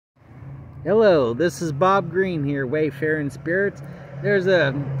Hello, this is Bob Green here, Wayfaring Spirits. There's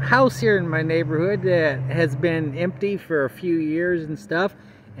a house here in my neighborhood that has been empty for a few years and stuff,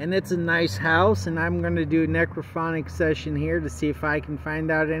 and it's a nice house, and I'm going to do a necrophonic session here to see if I can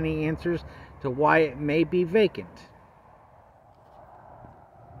find out any answers to why it may be vacant.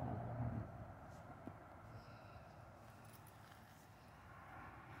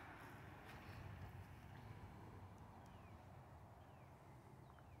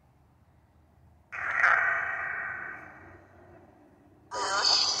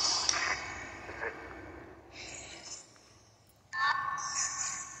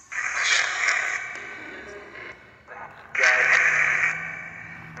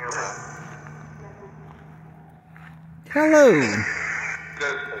 Hello.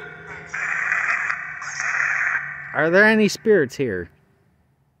 Are there any spirits here?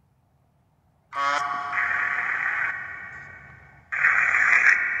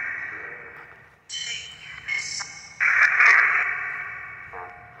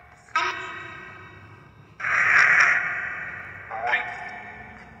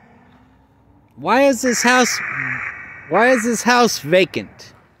 Why is this house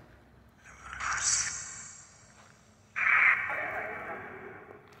vacant?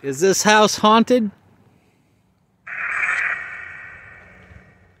 Is this house haunted?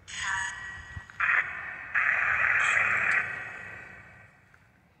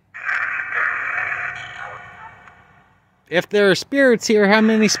 If there are spirits here, how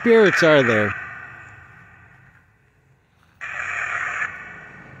many spirits are there?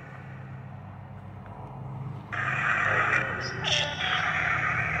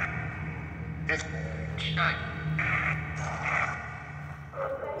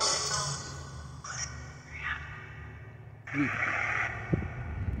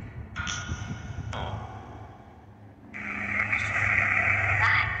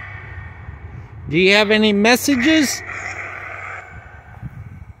 Do you have any messages?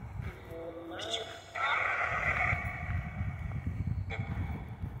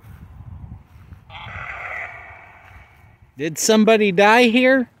 Did somebody die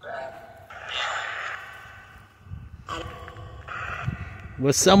here?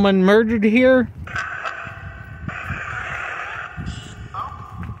 Was someone murdered here?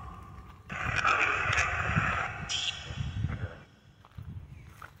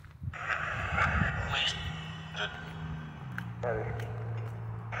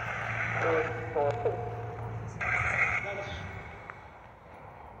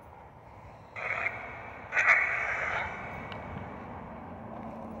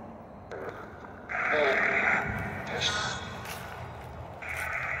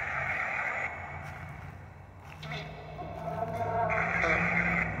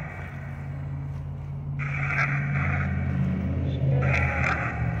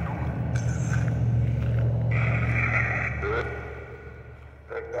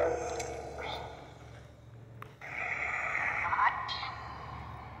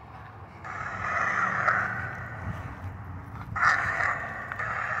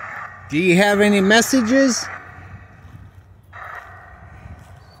 Do you have any messages?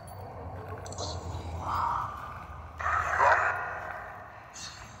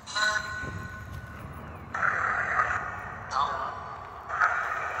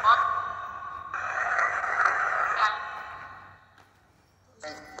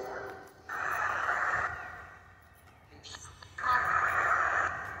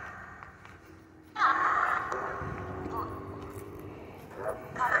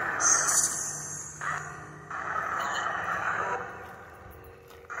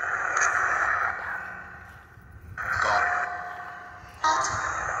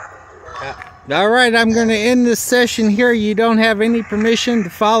 Alright, I'm going to end this session here. You don't have any permission to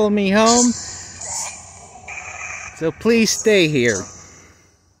follow me home, so please stay here.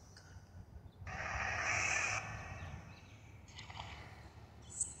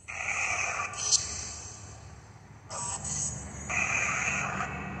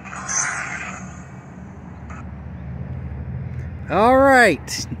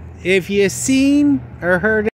 Alright, if you've seen or heard